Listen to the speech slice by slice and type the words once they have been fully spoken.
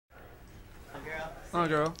On,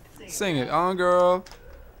 girl. Sing it. On, girl.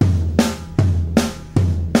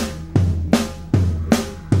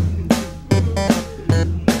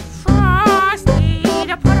 Frosty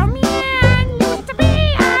the Puddleman used to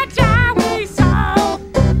be a jolly soul.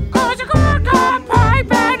 'Cause a cork, a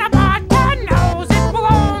pipe, and a button nose, it will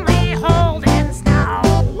only hold in snow.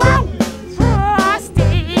 Whoa!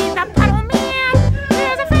 Frosty the Puddleman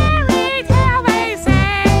is a fairy tale, they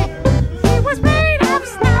say. He was made of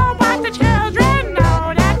snow, but the children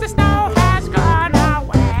know that the snow has gone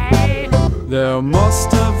away. There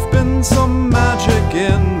must have been some magic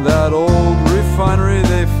in that old refinery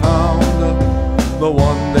they found. The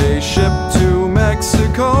one they shipped to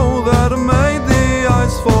Mexico that made the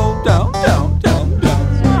ice fall down, down, down, down.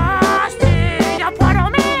 Frosty the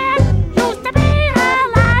Puddleman used to be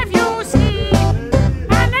alive, you see.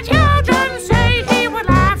 And the children say he would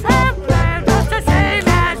laugh and play just the same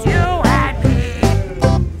as you and me.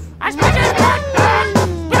 I spit his butt back,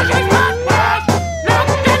 spit his butt back,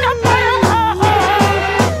 looked in the fire hole.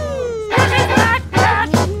 Spit his butt back,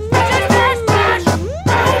 spit his fast back,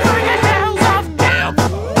 over the hills of death.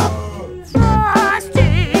 Frosty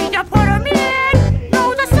the Puddleman knew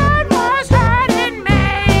the sun was hot in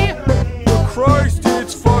May. But Christ,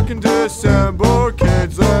 it's fucking December,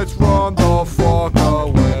 kids, let's run the fuck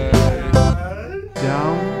away.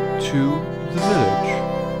 Down to the village,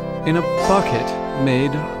 in a bucket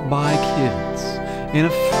made by kids, in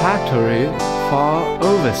a factory far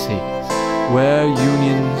overseas, where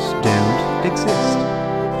unions don't exist.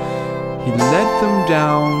 He led them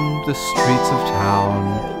down the streets of town,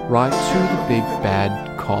 right to the big bad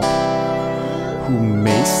cop, who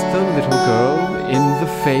maced the little girl in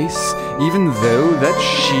the face, even though that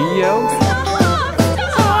she yelled